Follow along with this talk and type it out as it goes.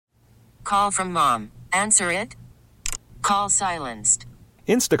call from mom. Answer it. Call silenced.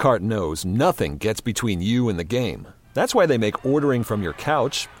 Instacart knows nothing gets between you and the game. That's why they make ordering from your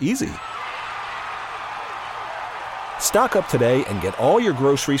couch easy. Stock up today and get all your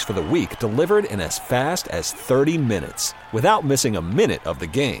groceries for the week delivered in as fast as 30 minutes without missing a minute of the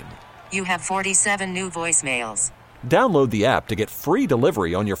game. You have 47 new voicemails. Download the app to get free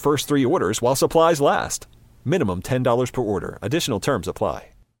delivery on your first 3 orders while supplies last. Minimum $10 per order. Additional terms apply.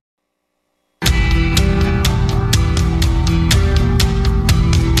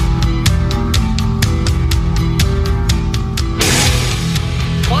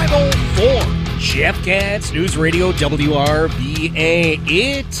 Jeff Katz, News Radio WRVA.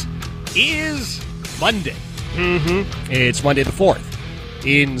 It is Monday. It's Monday the 4th.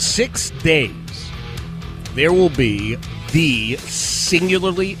 In 6 days, there will be the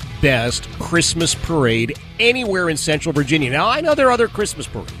singularly best Christmas parade anywhere in Central Virginia. Now, I know there are other Christmas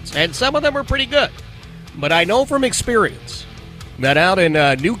parades, and some of them are pretty good. But I know from experience that out in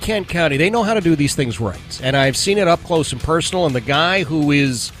New Kent County, they know how to do these things right. And I've seen it up close and personal, and the guy who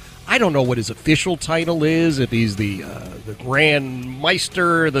is... I don't know what his official title is, if he's the Grand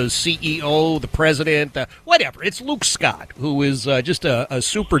Meister, the CEO, the president, whatever. It's Luke Sutton, who is just a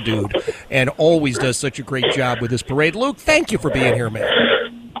super dude and always does such a great job with this parade. Luke, thank you for being here, man.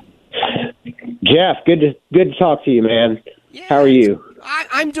 Jeff, good to talk to you, man. Yeah, how are you?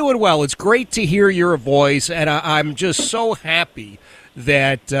 I'm doing well. It's great to hear your voice, and I'm just so happy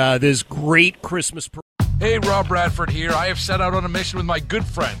that this great Christmas parade. Hey, Rob Bradford here. I have set out on a mission with my good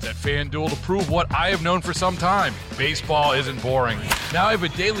friends at FanDuel to prove what I have known for some time. Baseball isn't boring. Now I have a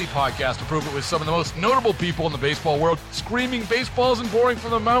daily podcast to prove it with some of the most notable people in the baseball world, screaming baseball isn't boring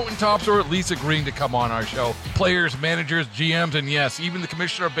from the mountaintops, or at least agreeing to come on our show. Players, managers, GMs, and yes, even the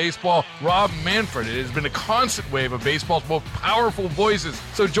commissioner of baseball, Rob Manfred. It has been a constant wave of baseball's most powerful voices.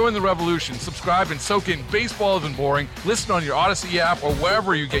 So join the revolution. Subscribe and soak in Baseball Isn't Boring. Listen on your Odyssey app or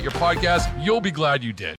wherever you get your podcasts. You'll be glad you did.